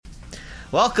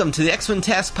Welcome to the X-Men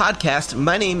TAS podcast.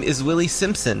 My name is Willie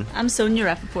Simpson. I'm Sonia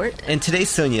Rappaport. And today,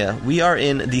 Sonia, we are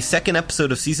in the second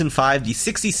episode of Season 5, the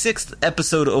 66th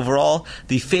episode overall,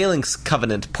 the Phalanx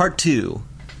Covenant, Part 2.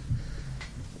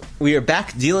 We are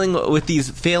back dealing with these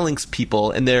Phalanx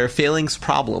people and their Phalanx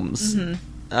problems.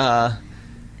 Mm-hmm.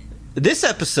 This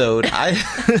episode,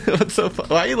 what's so fun?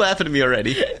 Why are you laughing at me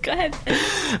already? Go ahead.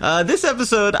 This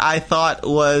episode, I thought,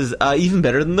 was even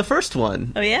better than the first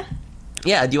one. Oh, yeah?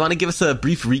 Yeah, do you want to give us a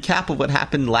brief recap of what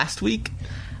happened last week?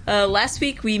 Last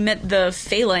week we met the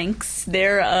Phalanx.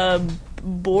 They're a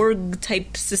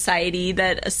Borg-type society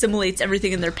that assimilates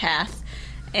everything in their path.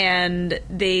 And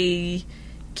they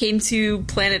came to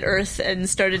planet Earth and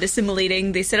started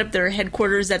assimilating. They set up their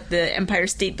headquarters at the Empire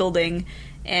State Building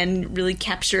and really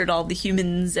captured all the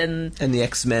humans and the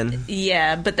X-Men.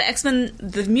 Yeah, but the X-Men,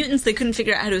 the mutants, they couldn't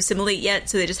figure out how to assimilate yet,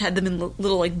 so they just had them in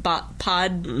little like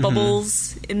pod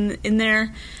bubbles in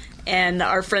there. And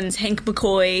our friends Hank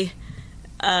McCoy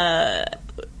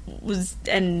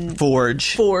and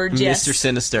Forge, yes, Mr.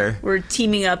 Sinister were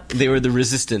teaming up. They were the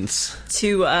Resistance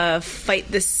to fight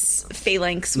this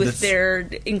Phalanx with their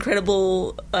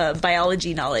incredible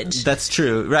biology knowledge. That's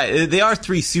true, right? They are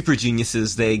three super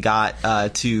geniuses they got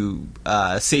to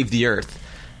save the Earth.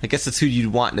 I guess that's who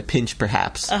you'd want in a pinch,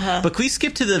 perhaps. But can we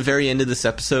skip to the very end of this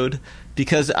episode?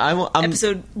 Because I'm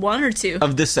episode 1 or 2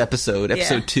 of this episode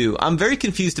 2. I'm very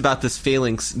confused about this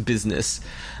Phalanx business.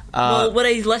 Well, what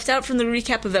I left out from the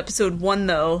recap of episode 1,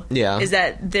 though, is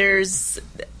that there's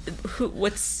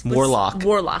what's Warlock.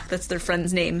 Warlock, that's their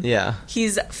friend's name. Yeah,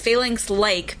 he's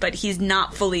Phalanx-like, but he's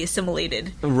not fully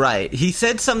assimilated. Right. He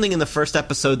said something in the first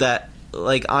episode that,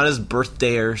 like, on his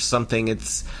birthday or something,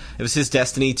 it was his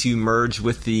destiny to merge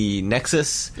with the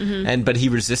Nexus, but he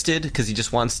resisted because he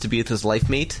just wants to be with his life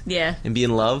mate and be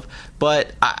in love.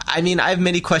 But, I mean, I have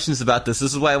many questions about this.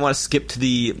 This is why I want to skip to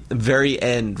the very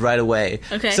end right away.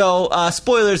 Okay. So,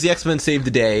 spoilers, the X-Men saved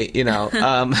the day, you know,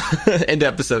 end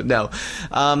episode, no.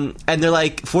 And they're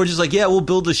like, Forge is like, yeah, we'll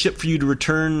build a ship for you to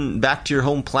return back to your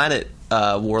home planet,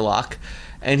 Warlock.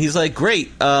 And he's like,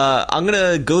 great, I'm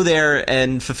going to go there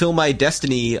and fulfill my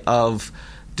destiny of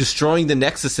destroying the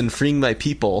Nexus and freeing my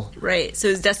people. Right, so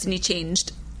his destiny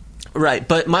changed. Right,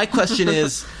 but my question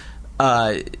is,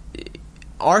 are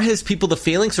his people the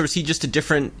Phalanx, or is he just a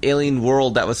different alien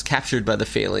world that was captured by the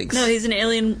Phalanx? No, he's an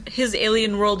alien. His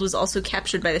alien world was also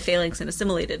captured by the Phalanx and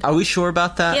assimilated. Are we sure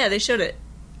about that? Yeah, they showed it.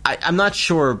 I'm not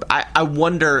sure. I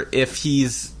wonder if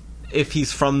he's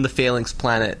from the Phalanx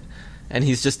planet, and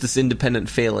he's just this independent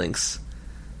Phalanx.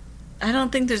 I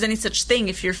don't think there's any such thing.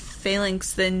 If you're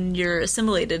Phalanx, then you're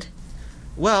assimilated.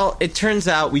 Well, it turns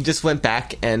out we just went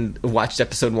back and watched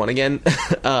episode 1 again.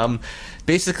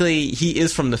 Basically, he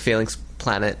is from the Phalanx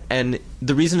planet, and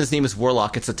the reason his name is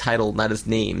Warlock, it's a title, not his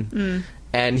name.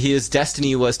 And his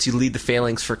destiny was to lead the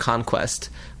Phalanx for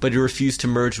conquest, but he refused to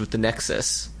merge with the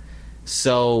Nexus.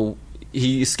 So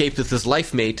he escaped with his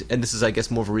life mate, and this is, I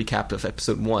guess, more of a recap of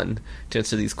episode 1 to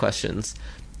answer these questions,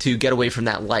 to get away from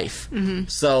that life.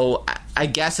 So I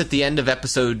guess at the end of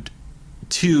episode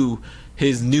 2,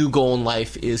 his new goal in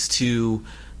life is to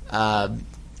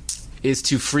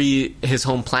free his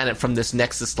home planet from this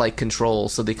Nexus-like control,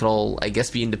 so they can all, I guess,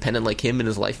 be independent like him and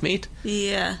his life mate.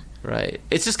 Yeah. Right.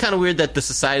 It's just kind of weird that the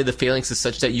society of the Phalanx is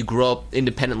such that you grow up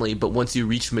independently, but once you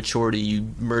reach maturity, you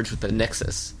merge with the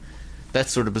Nexus. That's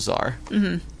sort of bizarre.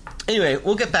 Anyway,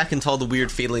 we'll get back into all the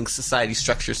weird Phalanx society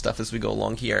structure stuff as we go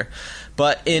along here.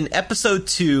 But in episode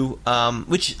 2,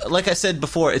 which, like I said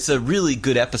before, it's a really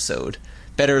good episode.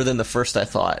 Better than the first, I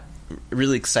thought.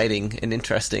 Really exciting and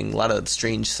interesting. A lot of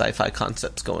strange sci-fi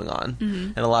concepts going on.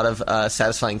 And a lot of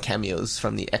satisfying cameos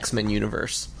from the X-Men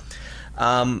universe.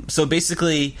 So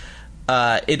basically,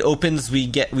 it opens, we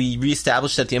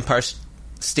reestablish that the Empire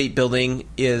State Building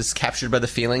is captured by the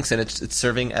Phalanx, and it's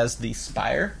serving as the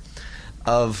spire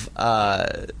of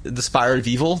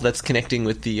evil that's connecting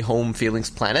with the home Phalanx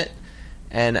planet.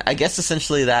 And I guess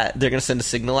essentially that they're going to send a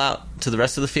signal out to the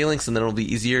rest of the Phalanx, and then it'll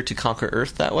be easier to conquer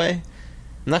Earth that way.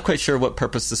 I'm not quite sure what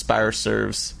purpose the spire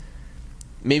serves.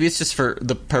 Maybe it's just for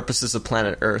the purposes of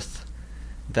planet Earth,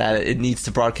 that it needs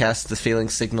to broadcast the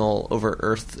Phalanx signal over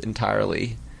Earth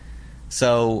entirely.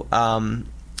 So,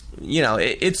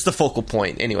 it's the focal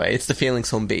point anyway. It's the Phalanx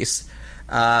home base.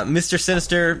 Mr.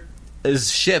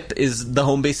 Sinister's ship is the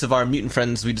home base of our mutant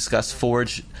friends we discussed,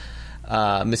 Forge,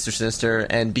 Mr. Sinister,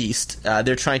 and Beast.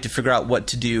 They're trying to figure out what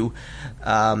to do.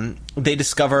 They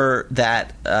discover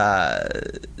that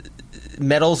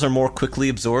metals are more quickly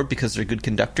absorbed because they're good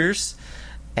conductors,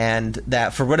 and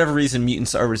that for whatever reason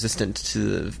mutants are resistant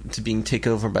to being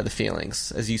taken over by the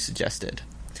Phalanx, as you suggested,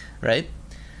 right?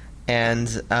 and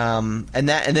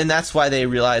then that's why they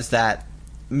realized that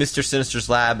Mr. Sinister's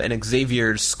lab and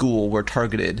Xavier's school were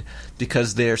targeted,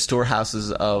 because they're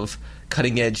storehouses of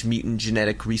cutting-edge mutant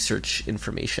genetic research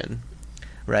information,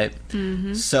 right?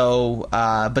 Mm-hmm. So,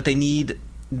 but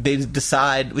they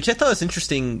decide, which I thought was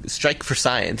interesting, strike for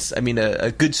science. I mean,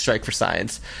 a good strike for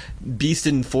science. Beast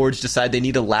and Forge decide they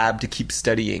need a lab to keep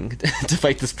studying to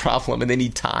fight this problem, and they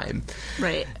need time.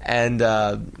 Right. And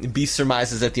Beast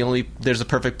surmises that there's a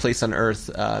perfect place on Earth,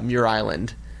 Muir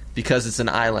Island, because it's an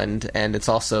island, and it's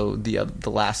also the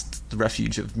last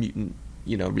refuge of mutant,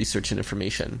 research and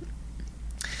information.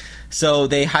 So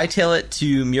they hightail it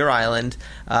to Muir Island.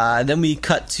 Then we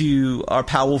cut to our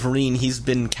pal Wolverine. He's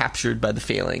been captured by the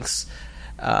Phalanx.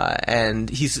 And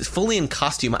he's fully in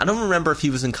costume. I don't remember if he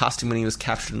was in costume when he was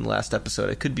captured in the last episode.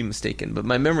 I could be mistaken. But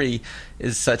my memory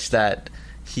is such that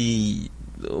he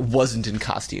wasn't in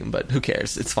costume. But who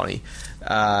cares? It's funny.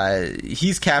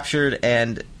 He's captured,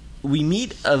 and we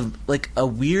meet a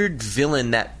weird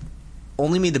villain that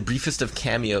only made the briefest of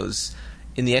cameos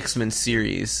in the X-Men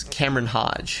series, Cameron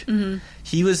Hodge. Mm-hmm.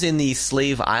 He was in the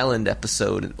Slave Island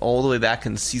episode all the way back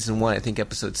in season 1, I think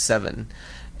episode 7.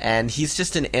 And he's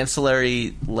just an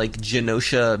ancillary,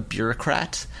 Genosha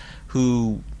bureaucrat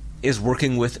who is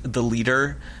working with the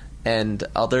leader and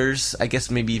others, I guess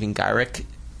maybe even Gyrich,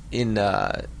 in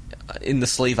the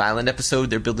Slave Island episode.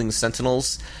 They're building the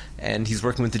Sentinels, and he's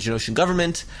working with the Genoshan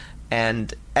government.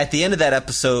 And at the end of that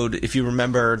episode, if you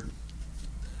remember,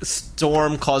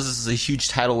 Storm causes a huge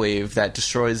tidal wave that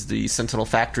destroys the Sentinel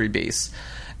factory base,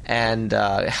 and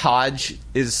Hodge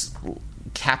is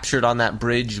captured on that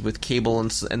bridge with Cable and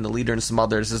the leader and some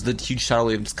others as the huge tidal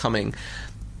wave is coming.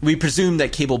 We presume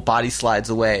that Cable body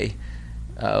slides away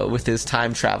with his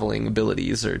time traveling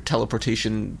abilities or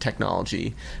teleportation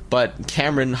technology, but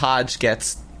Cameron Hodge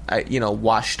gets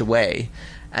washed away,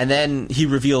 and then he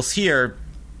reveals here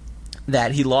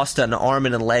that he lost an arm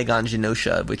and a leg on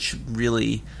Genosha, which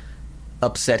really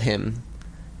upset him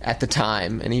at the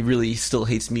time, and he really still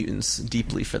hates mutants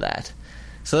deeply for that.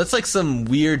 So that's some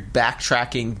weird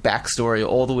backtracking backstory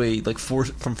all the way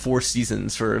from 4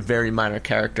 seasons for a very minor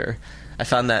character. I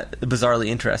found that bizarrely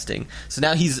interesting. So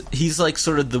now he's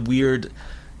sort of the weird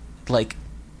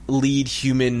lead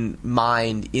human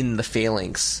mind in the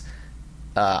Phalanx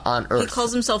on Earth. He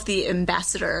calls himself the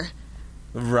ambassador.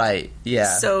 Right, yeah.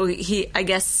 So I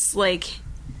guess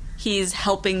he's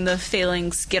helping the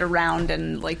Phalanx get around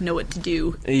and know what to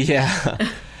do. Yeah.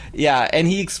 Yeah, and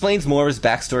he explains more of his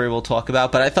backstory we'll talk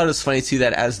about, but I thought it was funny too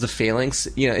that as the Phalanx,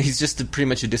 he's just pretty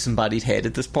much a disembodied head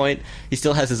at this point. He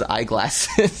still has his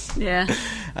eyeglasses. Yeah.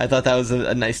 I thought that was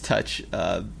a nice touch.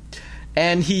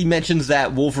 And he mentions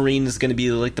that Wolverine is going to be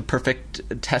the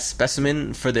perfect test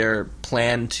specimen for their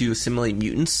plan to assimilate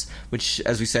mutants, which,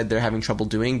 as we said, they're having trouble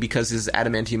doing because his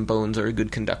adamantium bones are a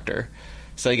good conductor.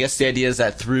 So I guess the idea is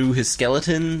that through his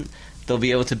skeleton, they'll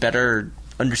be able to better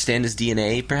understand his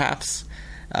DNA, perhaps.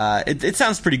 It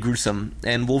sounds pretty gruesome,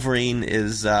 and Wolverine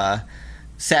is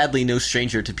sadly no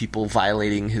stranger to people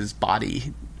violating his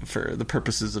body for the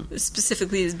purposes of...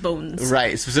 Specifically his bones.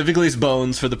 Right, specifically his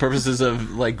bones for the purposes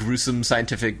of, gruesome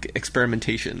scientific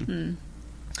experimentation.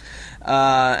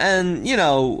 And,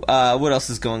 what else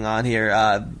is going on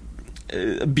here?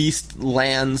 Beast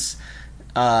lands...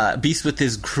 Beast with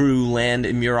his crew land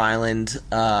in Muir Island.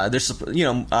 There's,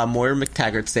 Moira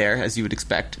McTaggart's there, as you would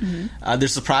expect. Mm-hmm. They're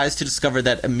surprised to discover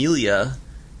that Amelia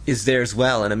is there as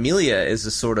well, and Amelia is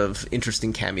a sort of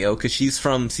interesting cameo because she's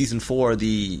from season 4,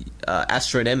 the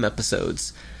Asteroid M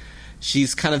episodes.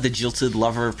 She's kind of the jilted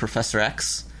lover of Professor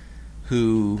X,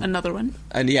 who... Another one.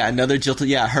 And another jilted...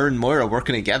 Yeah, her and Moira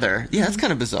working together. Yeah, that's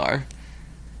kind of bizarre.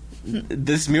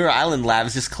 This Muir Island lab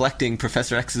is just collecting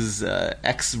Professor X's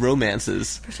X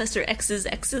romances. Professor X's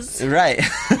X's? Right.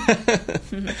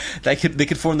 They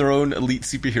could form their own elite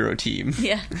superhero team.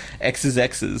 Yeah. X's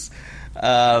X's.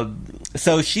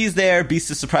 So she's there. Beast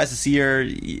is surprised to see her.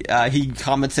 He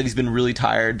comments that he's been really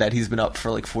tired, that he's been up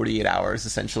for 48 hours,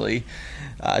 essentially,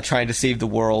 trying to save the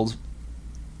world.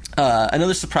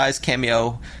 Another surprise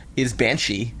cameo is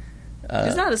Banshee.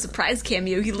 It's not a surprise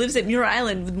cameo. He lives at Muir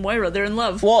Island with Moira. They're in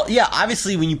love. Well, yeah,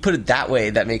 obviously when you put it that way,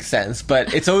 that makes sense.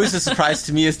 But it's always a surprise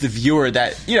to me as the viewer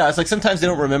that, it's sometimes they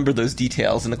don't remember those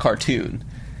details in the cartoon.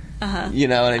 Uh-huh. You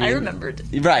know what I mean? I remembered.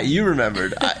 Right, you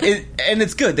remembered. And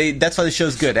it's good. That's why the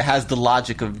show's good. It has the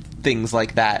logic of things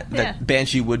like that, that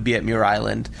Banshee would be at Muir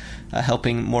Island,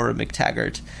 helping Moira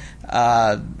McTaggart.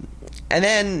 And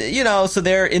then, so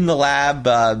they're in the lab...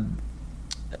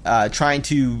 trying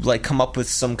to come up with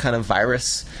some kind of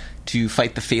virus to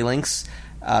fight the Phalanx.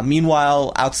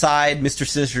 Meanwhile, outside, Mr.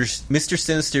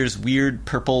 Sinister's weird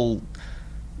purple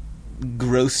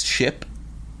gross ship.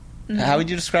 How would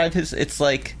you describe his? It's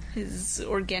like his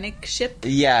organic ship.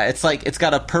 Yeah, it's like it's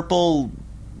got a purple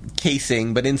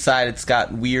casing, but inside it's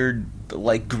got weird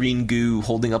like green goo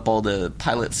holding up all the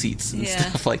pilot seats and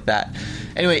stuff like that.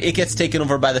 Anyway, it gets taken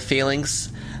over by the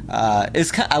Phalanx.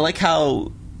 I like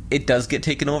how it does get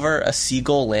taken over. A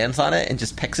seagull lands on it and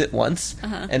just pecks it once,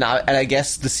 and I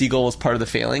guess the seagull was part of the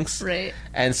Phalanx, right?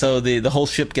 And so the whole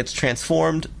ship gets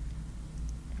transformed.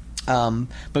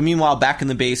 But meanwhile, back in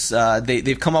the base,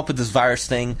 they've come up with this virus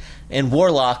thing, and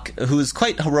Warlock, who is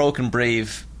quite heroic and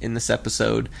brave in this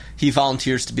episode, he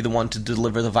volunteers to be the one to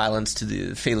deliver the violence to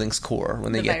the Phalanx core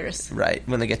when they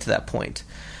get to that point.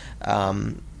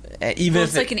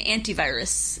 It's like an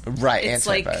antivirus, right? It's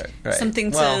like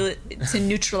something to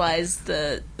neutralize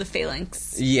the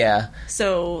Phalanx. Yeah.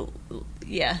 So,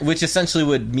 yeah. Which essentially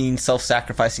would mean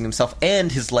self-sacrificing himself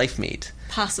and his life mate.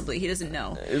 Possibly, he doesn't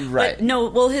know. Right. But no,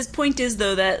 well, his point is,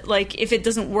 though, that, like, if it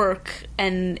doesn't work,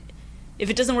 and if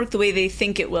it doesn't work the way they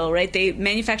think it will, right? They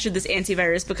manufactured this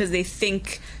antivirus because they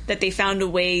think that they found a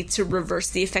way to reverse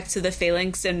the effects of the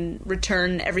Phalanx and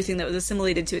return everything that was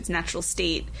assimilated to its natural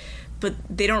state. But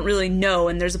they don't really know,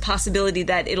 and there's a possibility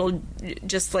that it'll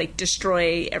just, like,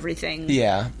 destroy everything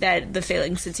that the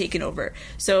Phalanx had taken over.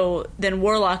 So then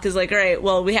Warlock is like, all right,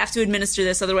 well, we have to administer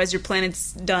this, otherwise your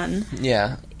planet's done.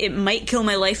 Yeah. It might kill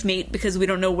my life mate because we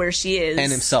don't know where she is.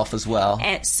 And himself as well.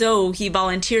 And so he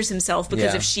volunteers himself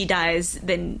because if she dies,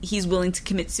 then he's willing to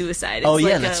commit suicide.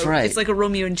 It's that's right. It's like a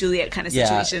Romeo and Juliet kind of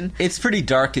situation. It's pretty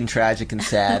dark and tragic and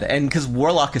sad. And because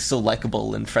Warlock is so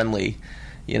likable and friendly,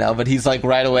 you know, but he's like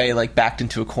right away like backed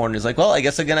into a corner. He's like, well, I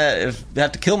guess I'm gonna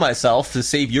have to kill myself to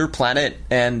save your planet,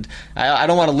 and I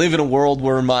don't want to live in a world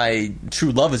where my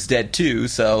true love is dead too,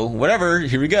 so whatever,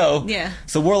 here we go. Yeah.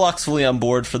 So Warlock's fully on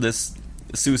board for this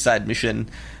suicide mission.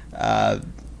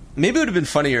 Maybe it would have been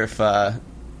funnier if he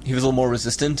was a little more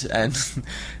resistant, and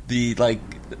the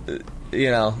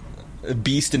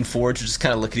Beast and Forge would just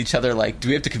kind of look at each other like, do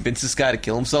we have to convince this guy to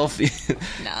kill himself?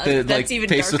 No, that's even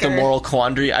faced darker. with a moral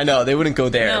quandary. I know, they wouldn't go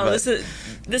there. No, but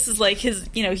this is like his,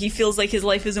 he feels like his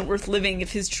life isn't worth living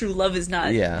if his true love is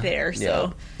not there.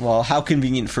 So, well, how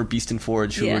convenient for Beast and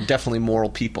Forge, who are definitely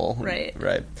moral people. Right.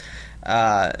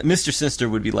 Mr. Sinister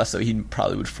would be less so. He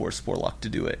probably would force Warlock to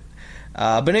do it.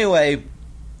 But anyway,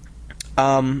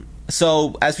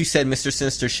 so as we said, Mr.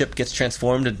 Sinister's ship gets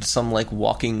transformed into some like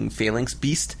walking Phalanx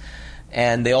beast,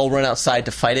 and they all run outside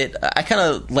to fight it. I kind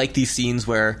of like these scenes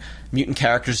where mutant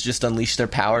characters just unleash their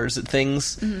powers at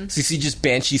things. Mm-hmm. So you see just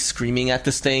Banshee screaming at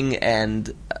this thing,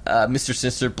 and Mr.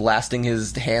 Sinister blasting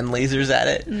his hand lasers at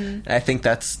it. And I think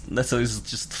that's always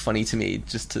just funny to me,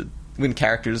 just to when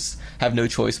characters have no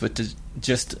choice but to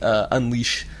just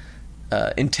unleash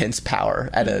intense power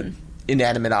at an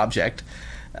inanimate object.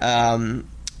 But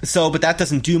that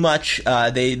doesn't do much.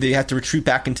 They have to retreat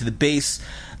back into the base.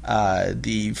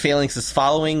 The Phalanx is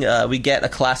following. We get a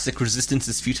classic "resistance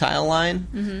is futile"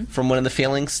 line from one of the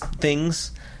Phalanx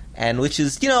things, and which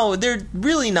is, they're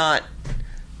really not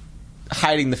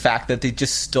hiding the fact that they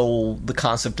just stole the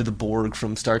concept of the Borg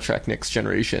from Star Trek Next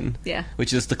Generation. Yeah,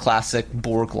 which is the classic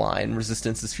Borg line: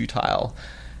 "Resistance is futile."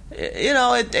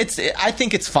 I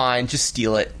think it's fine. Just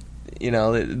steal it.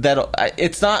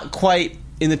 It's not quite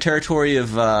in the territory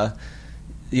of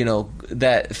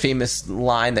that famous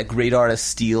line that great artists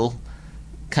steal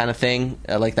kind of thing,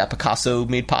 like that Picasso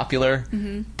made popular.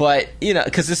 But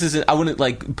because this isn't, I wouldn't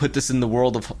like put this in the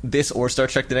world of this or Star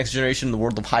Trek The Next Generation, the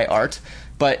world of high art,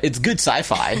 but it's good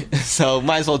sci-fi. So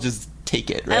might as well just take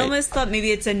it, right? I almost thought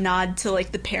maybe it's a nod to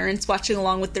like the parents watching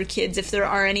along with their kids, if there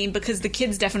are any, because the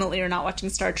kids definitely are not watching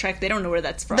Star Trek. They don't know where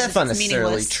that's from. That's not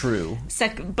necessarily true.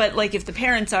 But like if the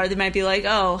parents are, they might be like,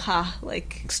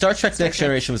 like Star Trek The Next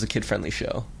Generation was a kid-friendly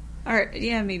show.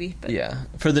 Yeah, maybe. But yeah,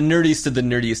 for the nerdiest of the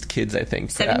nerdiest kids, I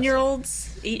think.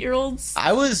 7-year-olds, 8-year-olds.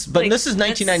 This is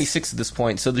 1996 at this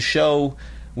point, so the show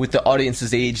with the audience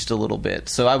has aged a little bit.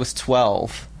 So I was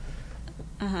 12.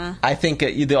 I think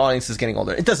the audience is getting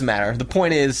older. It doesn't matter. The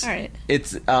point is,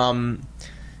 it's I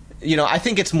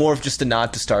think it's more of just a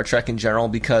nod to Star Trek in general,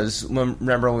 because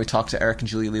remember when we talked to Eric and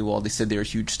Julia Leewald, they said they were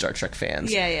huge Star Trek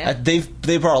fans. Yeah.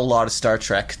 They brought a lot of Star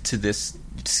Trek to this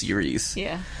series.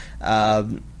 Yeah.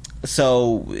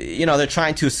 So, they're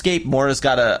trying to escape. Moira's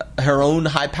got her own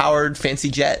high-powered fancy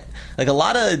jet. Like, a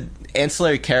lot of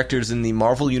ancillary characters in the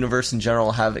Marvel universe in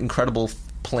general have incredible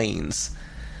planes.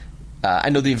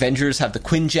 I know the Avengers have the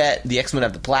Quinjet, the X-Men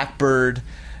have the Blackbird,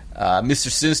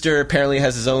 Mr. Sinister apparently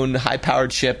has his own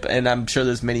high-powered ship, and I'm sure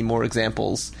there's many more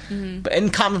examples. But in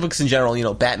comic books in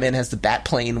general, Batman has the Bat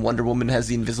plane, Wonder Woman has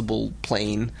the invisible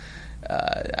plane.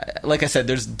 like I said,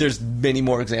 there's many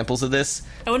more examples of this.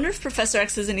 I wonder if Professor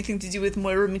X has anything to do with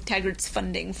Moira McTaggart's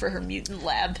funding for her mutant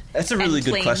lab. That's a really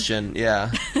good question,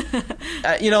 yeah.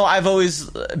 I've always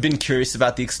been curious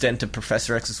about the extent of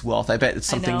Professor X's wealth. I bet it's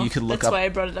something you could look up. That's why I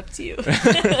brought it up to you.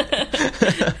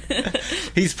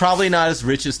 He's probably not as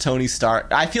rich as Tony Stark.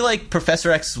 I feel like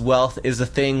Professor X's wealth is a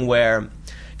thing where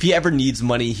if he ever needs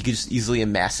money, he could just easily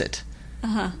amass it.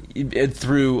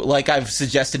 Through, like I've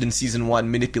suggested in season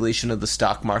 1, manipulation of the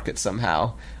stock market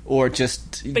somehow, or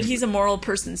just... But he's a moral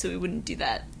person, so he wouldn't do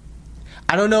that.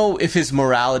 I don't know if his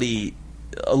morality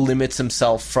limits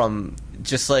himself from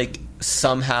just, like,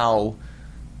 somehow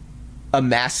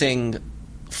amassing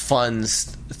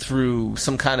funds through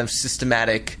some kind of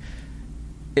systematic,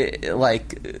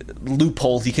 like,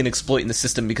 loophole he can exploit in the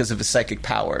system because of his psychic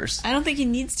powers. I don't think he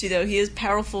needs to, though. He has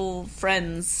powerful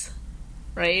friends.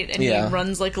 Right? And he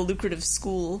runs, like, a lucrative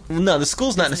school. No, the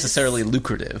school's not necessarily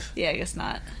lucrative. Yeah, I guess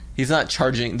not. He's not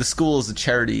charging... The school is a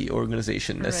charity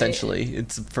organization, essentially.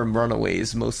 It's from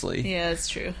runaways, mostly. Yeah, that's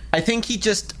true. I think he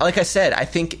just... Like I said, I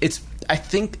think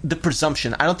the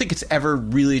presumption... I don't think it's ever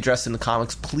really addressed in the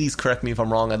comics. Please correct me if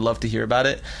I'm wrong. I'd love to hear about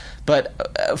it.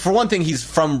 But, for one thing, he's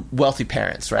from wealthy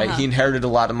parents, right? He inherited a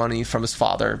lot of money from his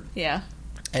father. Yeah.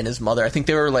 And his mother. I think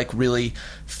they were, like, really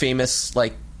famous,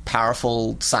 like,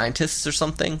 powerful scientists or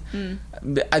something.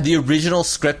 The original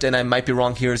script, and I might be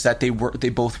wrong here, is that they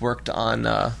both worked on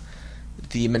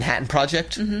the Manhattan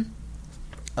Project.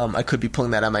 I could be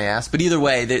pulling that out of my ass, but either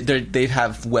way, they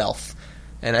have wealth,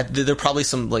 and they're probably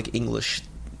some like English.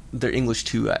 They're English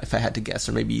too, if I had to guess,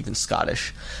 or maybe even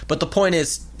Scottish. But the point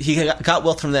is, he got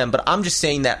wealth from them. But I'm just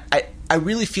saying that I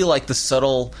really feel like the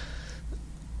subtle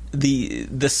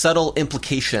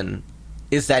implication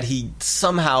is that he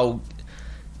somehow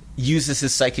uses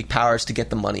his psychic powers to get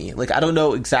the money. Like, I don't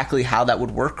know exactly how that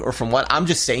would work or from what. I'm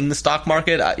just saying the stock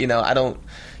market. I don't,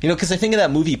 because I think of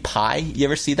that movie Pi. You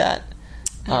ever see that?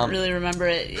 I don't really remember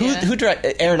it. Who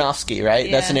directed Aronofsky, right?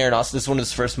 Yeah. That's an Aronofsky. This is one of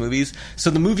his first movies. So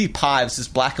the movie Pi was this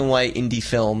black and white indie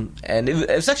film, and it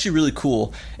was actually really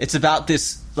cool. It's about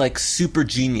this like super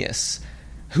genius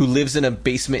who lives in a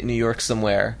basement in New York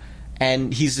somewhere,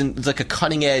 and he's like a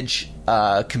cutting edge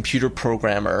computer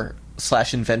programmer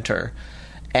 / inventor.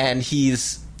 And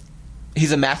he's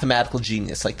a mathematical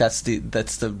genius. Like that's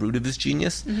the root of his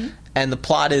genius. And the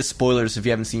plot is, spoilers if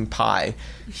you haven't seen Pi,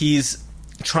 he's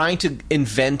trying to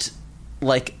invent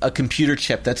like a computer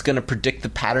chip that's going to predict the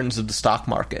patterns of the stock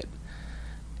market.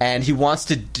 And he wants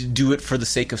to do it for the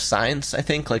sake of science, I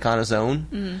think, like on his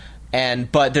own.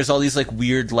 But there's all these like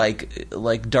weird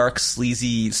like dark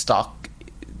sleazy stock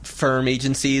firm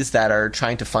agencies that are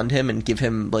trying to fund him and give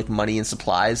him like money and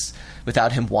supplies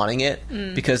without him wanting it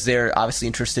because they're obviously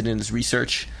interested in his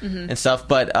research and stuff.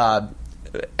 But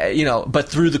but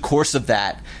through the course of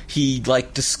that, he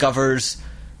like discovers.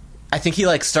 I think he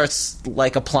like starts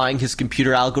like applying his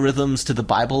computer algorithms to the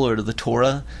Bible or to the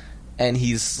Torah, and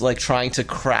he's like trying to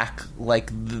crack like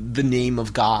the name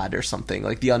of God or something,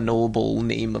 like the unknowable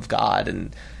name of God,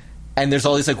 and there's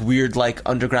all these like weird like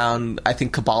underground, I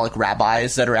think, Kabbalic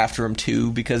rabbis that are after him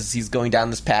too because he's going down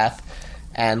this path,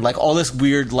 and like all this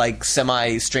weird like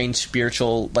semi-strange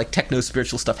spiritual like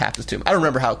techno-spiritual stuff happens to him. I don't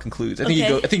remember how it concludes. I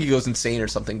think he goes insane or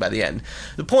something by the end.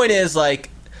 The point is, like,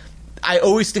 I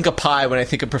always think of Pi when I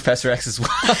think of Professor X as well.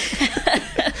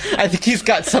 I think he's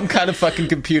got some kind of fucking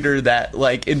computer that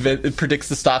like predicts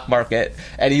the stock market,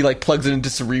 and he like plugs it into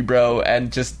Cerebro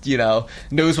and just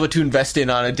knows what to invest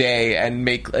in on a day and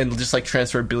just like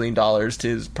transfer $1 billion to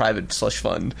his private slush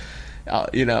fund,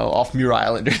 off Muir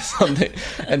Island or something,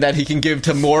 and that he can give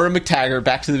to Moira McTaggart,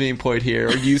 back to the main point here,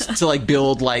 or use to like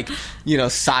build like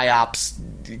psyops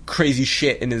crazy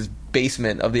shit in his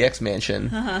basement of the X Mansion,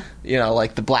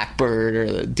 like the Blackbird or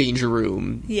the Danger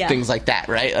Room, things like that,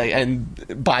 right? Like,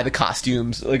 and buy the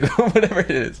costumes, like whatever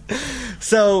it is.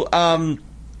 So,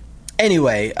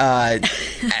 anyway,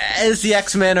 as the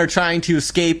X-Men are trying to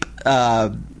escape,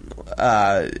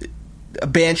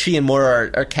 Banshee and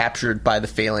Moira are captured by the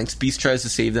Phalanx. Beast tries to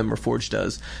save them, or Forge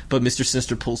does, but Mr.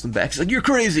 Sinister pulls them back. He's like, "You're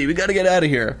crazy. We got to get out of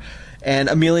here." And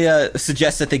Amelia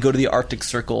suggests that they go to the Arctic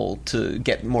Circle to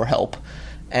get more help.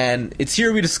 And it's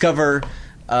here we discover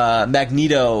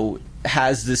Magneto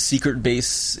has this secret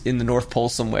base in the North Pole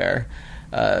somewhere.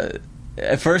 At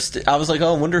first, I was like,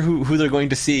 "Oh, I wonder who they're going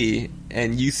to see."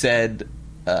 And you said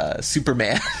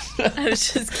Superman. I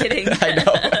was just kidding. I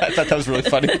know. I thought that was really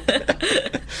funny.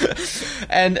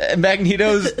 And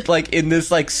Magneto's like in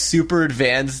this like super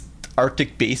advanced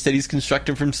Arctic base that he's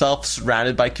constructed for himself,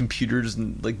 surrounded by computers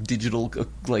and like digital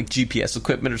like GPS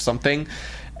equipment or something.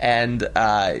 And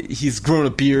he's grown a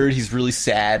beard. He's really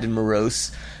sad and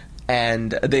morose.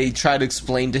 and they try to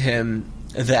explain to him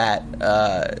that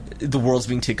the world's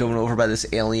being taken over by this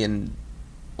alien,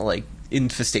 like,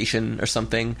 infestation or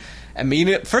something. I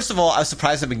mean, first of all, I was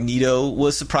surprised that Magneto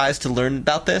was surprised to learn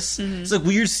about this. Mm-hmm. It's like,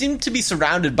 we seem to be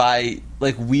surrounded by,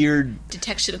 like, weird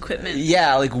detection equipment.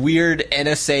 Yeah, like weird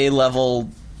NSA level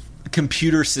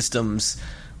computer systems.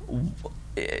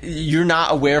 You're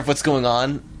not aware of what's going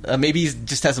on. Maybe he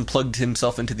just hasn't plugged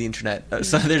himself into the internet.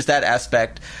 So there's that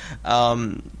aspect.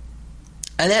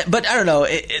 But I don't know.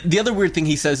 The other weird thing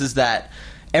he says is that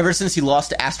ever since he lost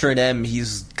to Astra and M,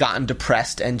 he's gotten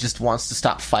depressed and just wants to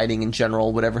stop fighting in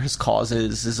general. Whatever his cause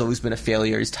is, has always been a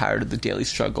failure. He's tired of the daily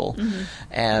struggle. Mm-hmm.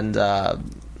 And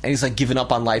he's like given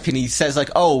up on life. And he says like,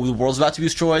 "Oh, the world's about to be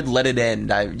destroyed. Let it end."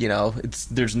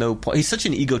 There's no point. He's such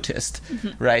an egotist,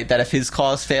 mm-hmm. right? That if his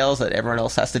cause fails, that everyone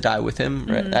else has to die with him.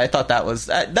 Right? Mm-hmm. I thought that was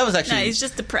actually. No, he's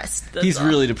just depressed. He's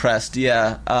really depressed.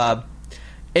 Yeah.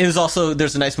 It was also,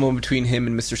 there's a nice moment between him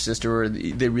and Mr. Sinister where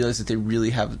they realize that they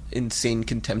really have insane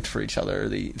contempt for each other.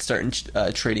 They start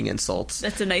trading insults.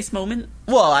 That's a nice moment.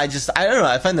 Well, I don't know.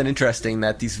 I find that interesting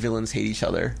that these villains hate each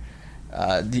other.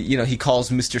 He calls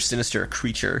Mr. Sinister a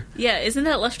creature. Yeah, isn't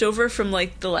that left over from,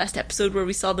 like, the last episode where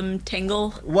we saw them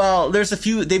tangle? Well, there's a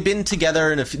few... They've been together,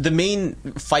 and the main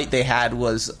fight they had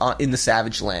was in the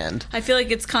Savage Land. I feel like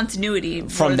it's continuity.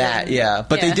 From that, yeah.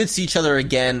 But they did see each other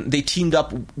again. They teamed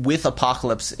up with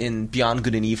Apocalypse in Beyond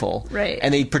Good and Evil. Right.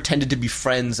 And they pretended to be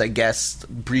friends, I guess,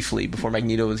 briefly, before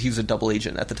Magneto he was a double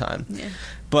agent at the time. Yeah.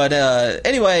 But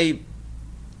anyway...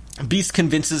 Beast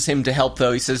convinces him to help,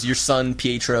 though. He says, "Your son,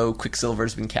 Pietro Quicksilver,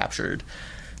 has been captured."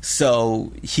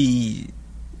 So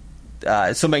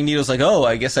so Magneto's like, "Oh,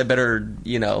 I guess I better,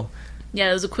 Yeah,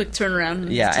 it was a quick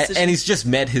turnaround. Yeah, and he's just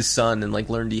met his son and, like,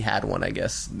 learned he had one, I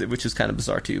guess, which is kind of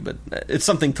bizarre, too, but it's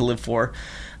something to live for.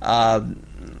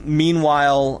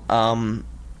 Meanwhile,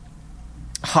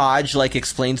 Hodge, like,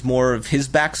 explains more of his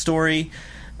backstory,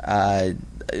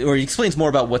 or he explains more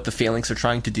about what the Phalanx are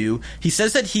trying to do. He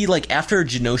says that he, like, after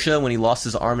Genosha, when he lost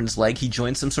his arm and his leg, he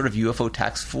joined some sort of UFO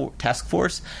task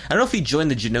force. I don't know if he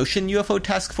joined the Genosian UFO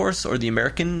task force or the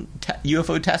American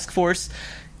UFO task force.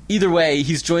 Either way,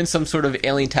 he's joined some sort of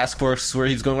alien task force where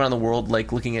he's going around the world,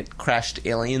 like, looking at crashed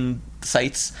alien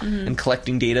sites mm-hmm. and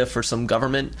collecting data for some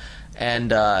government.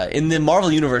 And in the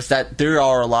Marvel universe, that there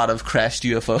are a lot of crashed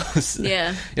UFOs.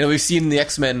 Yeah. We've seen in the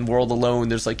X-Men world alone,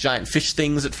 there's like giant fish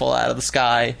things that fall out of the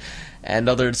sky and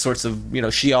other sorts of,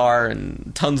 Shi'ar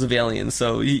and tons of aliens.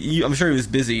 So I'm sure he was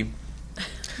busy.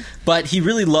 But he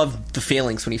really loved the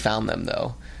Phalanx when he found them,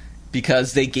 though,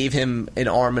 because they gave him an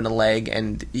arm and a leg.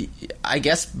 And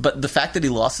but the fact that he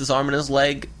lost his arm and his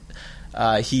leg,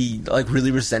 he like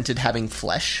really resented having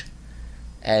flesh.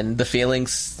 And the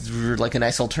Phalanx were like a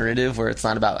nice alternative where it's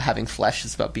not about having flesh,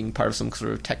 it's about being part of some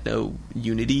sort of techno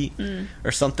unity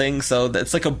or something. So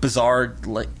that's like a bizarre,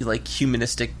 like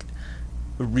humanistic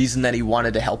reason that he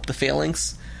wanted to help the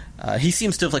Phalanx. He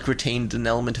seems to have like retained an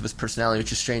element of his personality,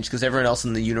 which is strange because everyone else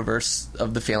in the universe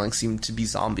of the Phalanx seemed to be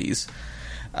zombies.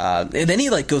 And then he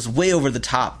like goes way over the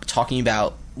top talking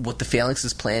about what the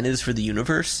Phalanx's plan is for the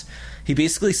universe. He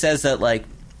basically says that like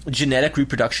genetic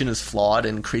reproduction is flawed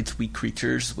and creates weak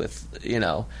creatures with,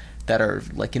 that are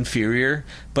like inferior.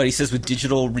 But he says with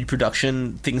digital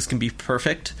reproduction, things can be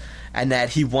perfect, and that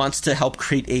he wants to help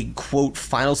create a, quote,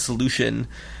 final solution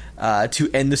to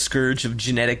end the scourge of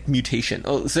genetic mutation.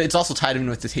 Oh, so it's also tied in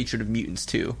with this hatred of mutants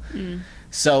too.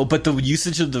 So, but the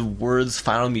usage of the words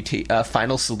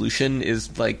final solution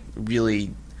is like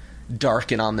really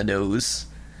dark and on the nose.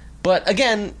 But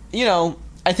again,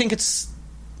 I think it's.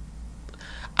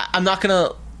 I'm not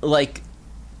gonna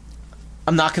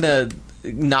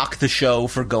knock the show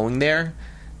for going there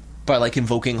by like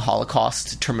invoking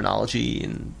Holocaust terminology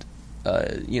and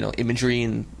imagery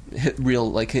and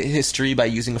real like history by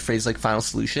using a phrase like final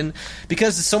solution,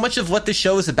 because so much of what this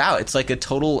show is about, it's like a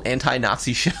total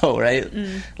anti-Nazi show, right?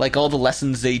 Like all the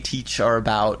lessons they teach are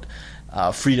about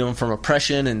freedom from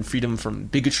oppression and freedom from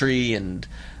bigotry and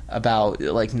about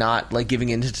like not like giving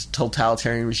in to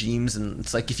totalitarian regimes. And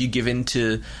it's like if you give in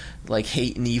to like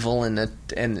hate and evil and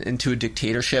into a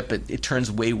dictatorship, it turns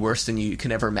way worse than you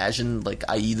can ever imagine, like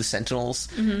i.e. the Sentinels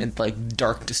and like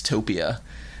dark dystopia.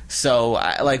 So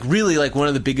like really like one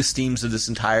of the biggest themes of this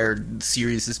entire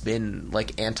series has been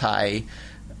like anti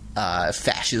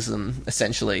fascism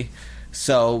essentially.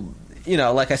 So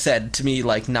like I said, to me,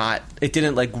 like it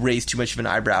didn't like raise too much of an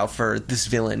eyebrow for this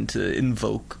villain to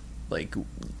invoke like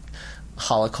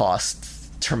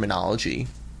Holocaust terminology.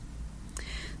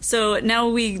 So now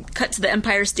we cut to the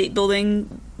Empire State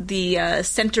Building, the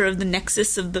center of the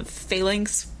nexus of the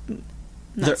Phalanx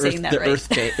Not saying that right.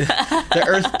 The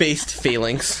Earth-based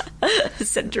Phalanx.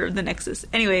 Center of the Nexus.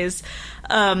 Anyways,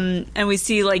 and we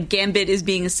see, like, Gambit is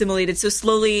being assimilated. So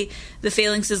slowly, the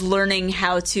Phalanx is learning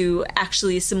how to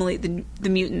actually assimilate the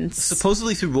mutants.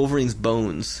 Supposedly through Wolverine's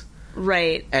bones.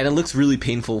 Right. And it looks really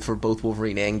painful for both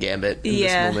Wolverine and Gambit in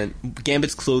this moment.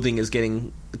 Gambit's clothing is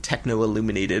getting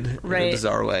techno-illuminated in a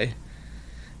bizarre way.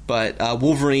 But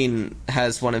Wolverine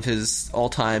has one of his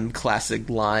all-time classic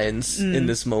lines in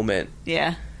this moment.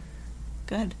 Yeah.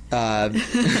 Good.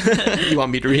 You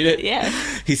want me to read it? Yeah.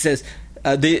 He says,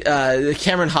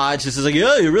 Cameron Hodge is like,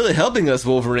 "Oh, you're really helping us,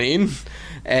 Wolverine."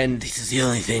 And he says, "The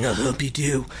only thing I'll help you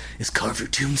do is carve your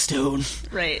tombstone."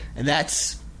 Right. And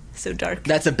that's... so dark.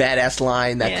 That's a badass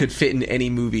line that could fit in any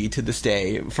movie to this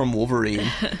day from Wolverine.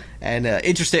 And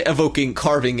interesting, evoking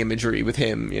carving imagery with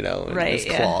him, you know, and his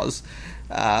claws.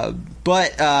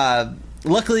 But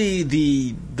luckily,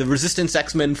 the Resistance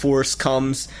X-Men force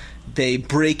comes. They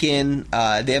break in.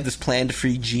 They have this plan to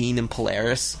free Jean and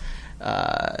Polaris.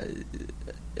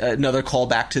 Another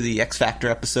callback to the X Factor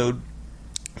episode.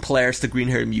 Polaris, the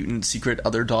green-haired mutant, secret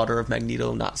other daughter of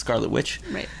Magneto, not Scarlet Witch.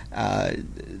 Right.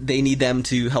 They need them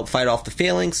to help fight off the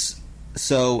Phalanx.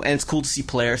 So, and it's cool to see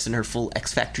Polaris in her full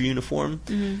X Factor uniform.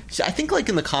 Mm-hmm. I think, like,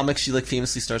 in the comics, she, like,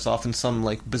 famously starts off in some,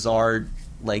 like, bizarre,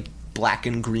 like, black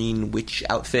and green witch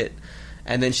outfit.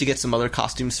 And then she gets some other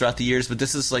costumes throughout the years, but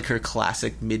this is, like, her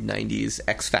classic mid-90s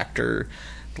X Factor,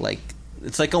 like,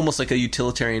 it's like almost like a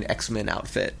utilitarian X-Men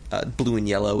outfit, blue and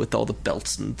yellow with all the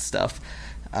belts and stuff.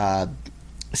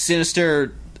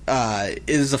 Sinister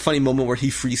is a funny moment where he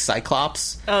frees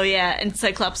Cyclops. Oh, yeah, and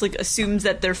Cyclops, like, assumes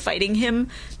that they're fighting him.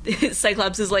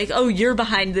 Cyclops is like, "Oh, you're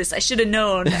behind this. I should have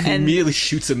known." And immediately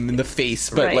shoots him in the face,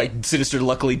 but, like, Sinister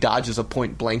luckily dodges a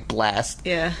point-blank blast.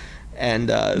 Yeah.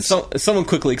 And someone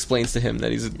quickly explains to him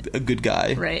that he's a good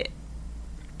guy. Right.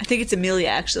 I think it's Amelia,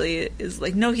 actually, is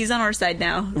like, "No, he's on our side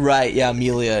now." Right, yeah,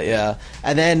 Amelia, yeah.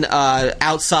 And then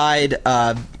outside,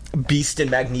 Beast and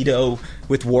Magneto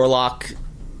with Warlock...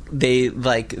 They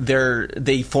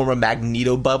form a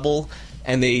Magneto bubble,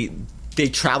 and they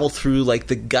travel through, like,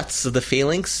 the guts of the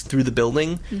Phalanx through the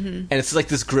building, and it's like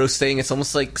this gross thing. It's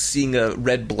almost like seeing a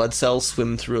red blood cell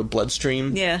swim through a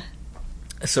bloodstream. Yeah,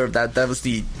 sort of that was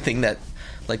the thing that,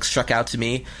 like, struck out to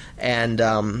me. And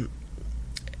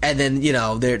then, you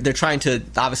know, they're trying to,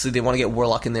 obviously they want to get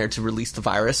Warlock in there to release the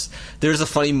virus. There's a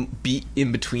funny beat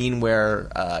in between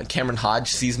where Cameron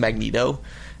Hodge sees Magneto.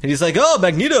 And he's like, "Oh,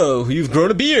 Magneto, you've grown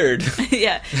a beard."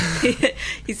 Yeah.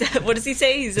 He said, what does he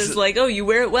say? He says, like, "Oh, you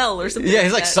wear it well," or something. Yeah,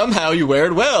 he's like, "Somehow you wear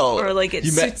it well." Or, like, it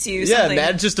suits you.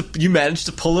 Yeah, something. you managed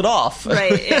to pull it off.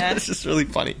 Right, yeah. It's just really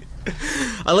funny.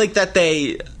 I like that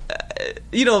they,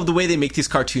 you know, the way they make these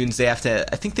cartoons, they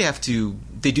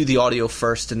do the audio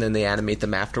first and then they animate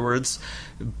them afterwards.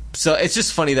 So it's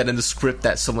just funny that in the script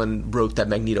that someone wrote that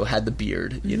Magneto had the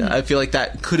beard. You know, I feel like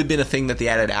that could have been a thing that they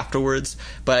added afterwards,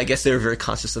 but I guess they were very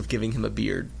conscious of giving him a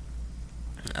beard.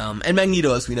 And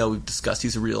Magneto, as we know, we've discussed,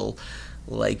 he's a real,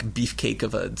 like, beefcake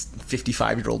of a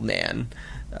 55-year-old man.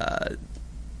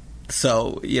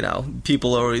 So, you know,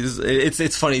 people are always...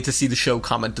 It's funny to see the show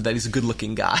comment that he's a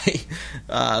good-looking guy.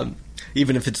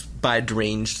 Even if it's by a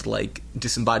deranged, like,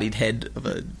 disembodied head of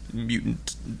a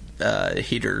mutant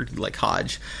hater like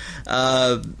Hodge.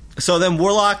 So then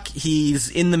Warlock, he's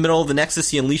in the middle of the Nexus,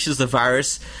 he unleashes the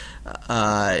virus,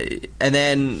 and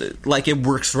then, like, it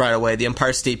works right away. The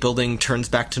Empire State Building turns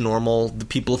back to normal. The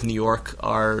people of New York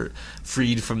are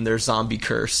freed from their zombie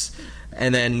curse.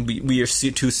 And then we are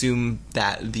to assume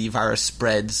that the virus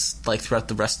spreads, like, throughout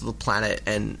the rest of the planet,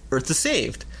 and Earth is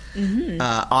saved. Mm-hmm.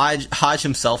 Hodge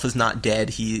himself is not dead.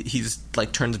 He's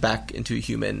like turns back into a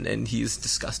human, and he's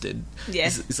disgusted. Yeah,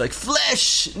 he's like,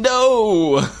 "Flesh,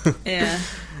 no." Yeah.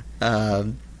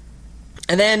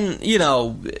 And then, you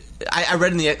know, I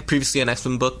read previously an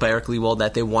X-Men book by Eric Lewald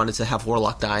that they wanted to have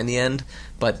Warlock die in the end,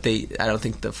 but I don't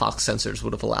think the Fox censors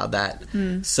would have allowed that.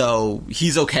 So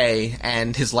he's okay,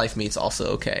 and his life mate's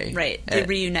also okay. Right, they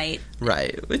reunite.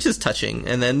 Right, which is touching.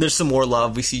 And then there's some more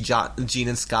love. We see Jean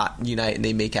and Scott unite, and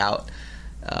they make out,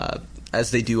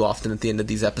 as they do often at the end of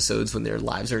these episodes when their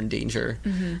lives are in danger.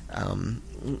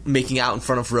 Making out in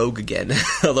front of Rogue again,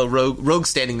 although Rogue's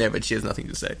standing there, but she has nothing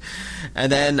to say.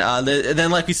 And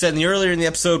then, like we said earlier in the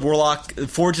episode,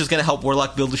 Forge is going to help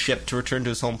Warlock build a ship to return to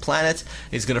his home planet.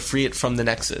 He's going to free it from the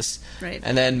Nexus. Right.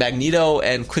 And then Magneto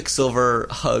and Quicksilver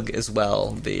hug as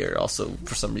well. They are also,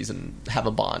 for some reason, have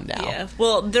a bond now. Yeah.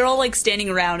 Well, they're all, like,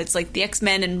 standing around. It's like the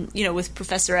X-Men and, you know, with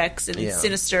Professor X and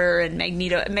Sinister and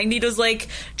Magneto. And Magneto's like,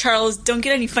 "Charles, don't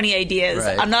get any funny ideas.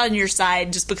 Right. I'm not on your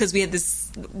side just because we had this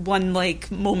one like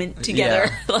moment together.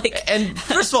 Like, and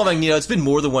first of all, Magneto, it's been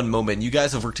more than one moment. You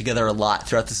guys have worked together a lot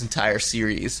throughout this entire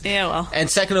series. Yeah, well. And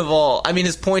second of all, I mean,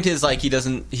 his point is like he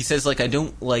says like I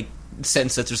don't like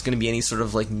sense that there's going to be any sort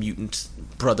of like mutant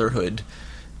brotherhood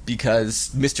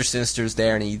because Mr. Sinister's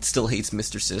there and he still hates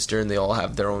Mr. Sinister and they all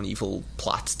have their own evil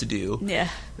plots to do. Yeah.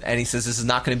 And he says this is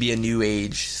not going to be a new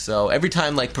age. So every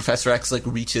time like Professor X like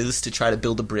reaches to try to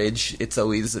build a bridge, it's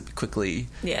always quickly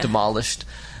demolished.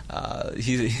 I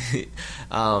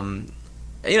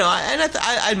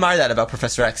admire that about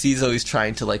Professor X. He's always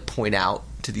trying to like point out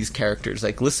to these characters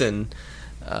like, listen,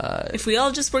 if we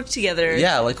all just work together,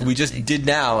 like we just did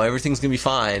now, everything's gonna be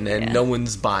fine, and no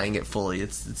one's buying it fully.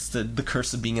 It's the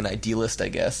curse of being an idealist, I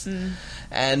guess.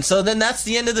 And so then that's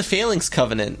the end of the Phalanx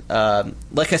Covenant.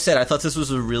 Like I said, I thought this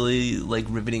was a really like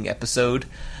riveting episode.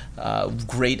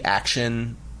 Great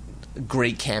action,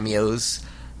 great cameos,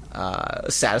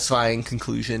 satisfying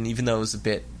conclusion, even though it was a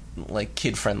bit like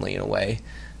kid friendly in a way,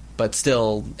 but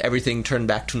still everything turned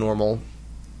back to normal.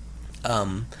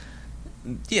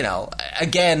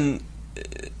 Again,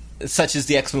 such as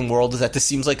the X-Men world, is that this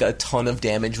seems like a ton of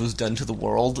damage was done to the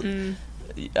world.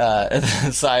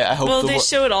 So I hope. Well, they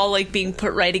show it all like being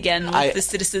put right again with the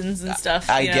citizens and stuff.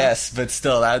 I guess, but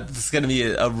still, that's going to be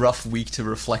a rough week to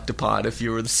reflect upon if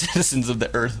you were the citizens of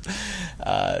the Earth.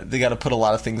 They got to put a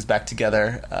lot of things back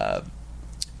together.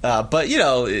 But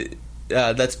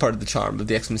that's part of the charm of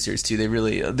the X-Men series too. They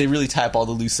really tie up all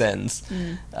the loose ends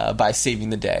by saving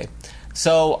the day.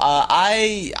 So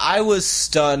I was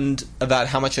stunned about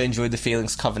how much I enjoyed the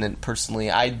Phalanx Covenant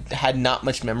personally. I had not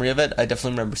much memory of it. I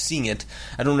definitely remember seeing it.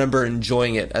 I don't remember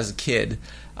enjoying it as a kid.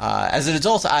 As an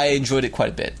adult, I enjoyed it quite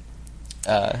a bit.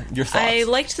 Your thoughts? I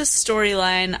liked the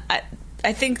storyline.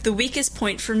 I think the weakest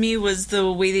point for me was the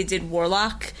way they did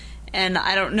Warlock, and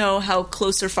I don't know how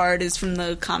close or far it is from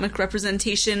the comic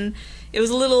representation. It was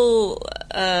a little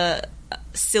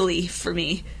silly for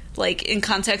me. Like in the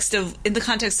context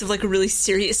of like a really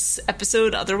serious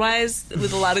episode otherwise,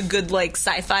 with a lot of good like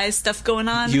sci-fi stuff going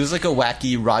on. He was like a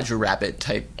wacky Roger Rabbit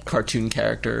type cartoon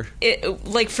character.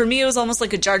 Like for me, it was almost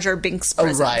like a Jar Jar Binks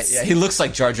presence. Oh right, yeah, he looks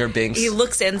like Jar Jar Binks. He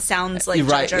looks and sounds like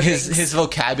right. Jar Jar Binks. His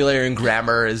vocabulary and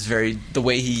grammar is very, the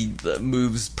way he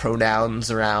moves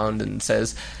pronouns around and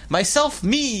says myself,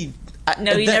 me.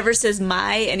 No, he never says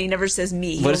my, and he never says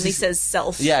me. He only says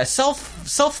self. Yeah,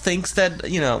 self thinks that,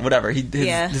 whatever.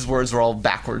 His words are all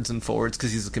backwards and forwards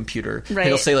because he's a computer. Right.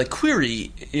 He'll say, like,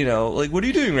 query, like, what are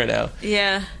you doing right now?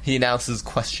 Yeah. He announces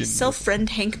questions. Self-friend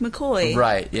Hank McCoy.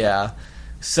 Right, yeah.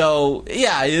 So,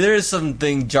 yeah, there is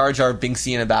something Jar Jar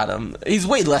Binksian about him. He's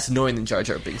way less annoying than Jar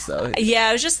Jar Binks, though. Yeah,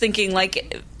 I was just thinking,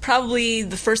 like, probably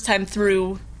the first time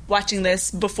through watching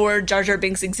this, before Jar Jar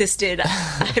Binks existed,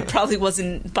 I probably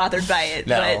wasn't bothered by it.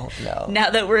 No. Now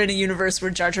that we're in a universe where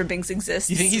Jar Jar Binks exists,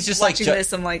 you think he's just watching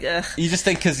this, I'm like, ugh. You just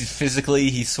think because physically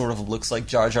he sort of looks like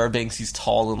Jar Jar Binks. He's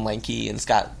tall and lanky and he's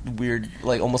got weird,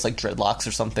 like almost like dreadlocks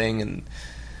or something, and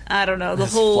I don't know, the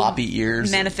whole floppy ears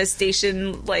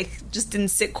manifestation like just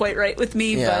didn't sit quite right with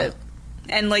me. Yeah.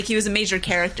 And like he was a major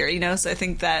character, so I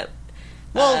think that.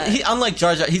 Well, unlike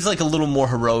Jar Jar, he's like a little more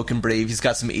heroic and brave. He's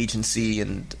got some agency,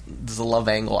 and there's a love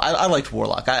angle. I liked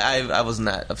Warlock. I wasn't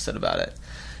that upset about it.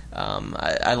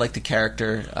 I liked the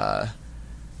character.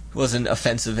 Wasn't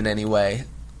offensive in any way.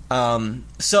 A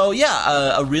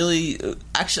really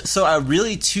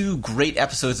two great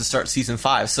episodes to start season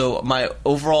 5. So my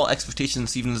overall expectation of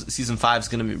season 5 is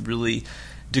going to be really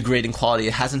degrade in quality.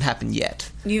 It hasn't happened yet.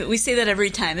 We say that every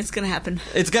time. It's going to happen.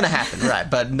 It's going to happen, right.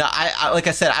 But no, I like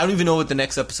I said, I don't even know what the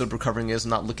next episode we're covering is.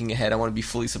 I'm not looking ahead. I want to be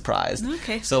fully surprised.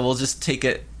 Okay. So we'll just take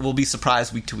it. We'll be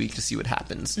surprised week to week to see what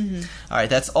happens. Mm-hmm. All right,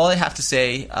 that's all I have to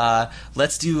say.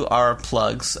 Let's do our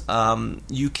plugs.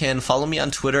 You can follow me on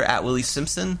Twitter at Willie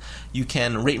Simpson. You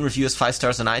can rate and review us 5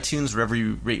 stars on iTunes, wherever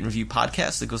you rate and review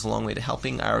podcasts. It goes a long way to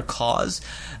helping our cause.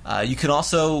 You can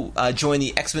also join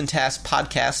the X-Men TAS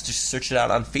podcast. Just search it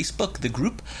out on Facebook, the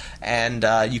group, and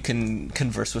you can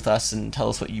converse with us and tell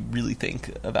us what you really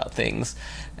think about things.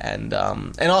 And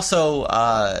also,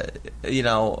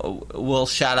 we'll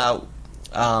shout out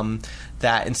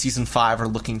that in season 5 we're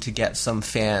looking to get some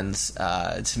fans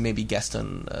to maybe guest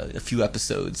on a few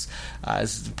episodes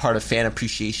as part of Fan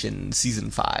Appreciation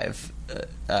season 5.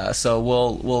 So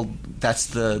we'll that's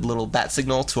the little bat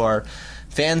signal to our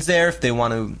fans there. If they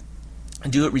want to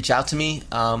do it, reach out to me.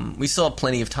 We still have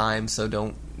plenty of time, so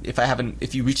don't.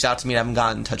 If you reached out to me and I haven't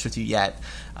gotten in touch with you yet,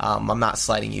 I'm not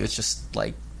slighting you. It's just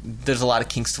like there's a lot of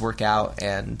kinks to work out,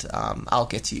 and I'll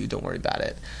get to you. Don't worry about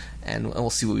it, and we'll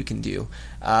see what we can do.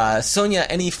 Sonia,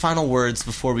 any final words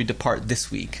before we depart this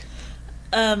week?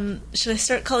 Should I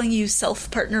start calling you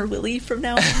self-partner Willie from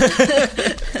now on?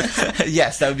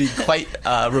 Yes, that would be quite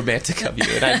romantic of you,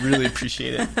 and I'd really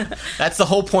appreciate it. That's the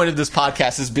whole point of this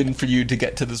podcast, has been for you to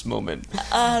get to this moment.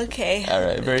 Okay. All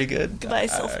right, very good. Goodbye,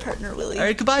 self-partner Willie. All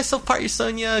right, goodbye, self-partner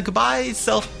Sonia. Goodbye,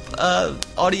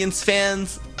 audience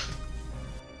fans.